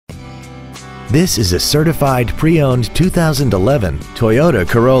This is a certified pre-owned 2011 Toyota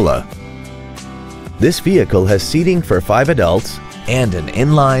Corolla. This vehicle has seating for 5 adults and an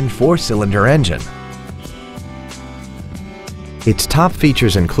inline 4-cylinder engine. Its top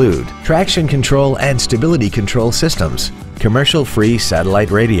features include traction control and stability control systems, commercial-free satellite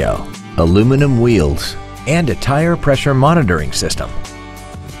radio, aluminum wheels, and a tire pressure monitoring system.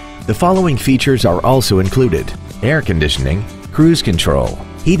 The following features are also included: air conditioning, cruise control,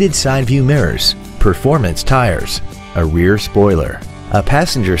 heated side view mirrors, performance tires, a rear spoiler, a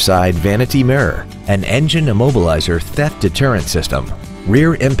passenger side vanity mirror, an engine immobilizer theft deterrent system,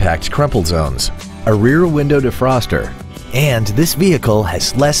 rear impact crumple zones, a rear window defroster, and this vehicle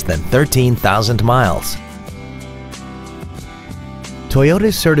has less than 13,000 miles.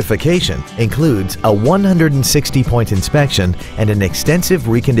 Toyota's certification includes a 160-point inspection and an extensive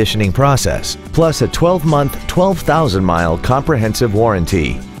reconditioning process, plus a 12-month, 12,000-mile comprehensive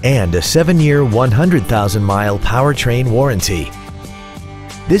warranty and a 7-year, 100,000-mile powertrain warranty.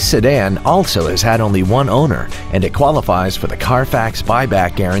 This sedan also has had only one owner, and it qualifies for the Carfax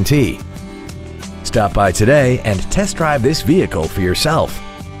buyback guarantee. Stop by today and test drive this vehicle for yourself.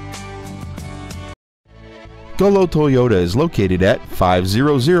 Gullo Toyota is located at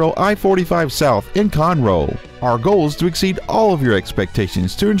 500 I-45 South in Conroe. Our goal is to exceed all of your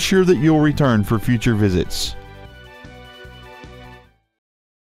expectations to ensure that you'll return for future visits.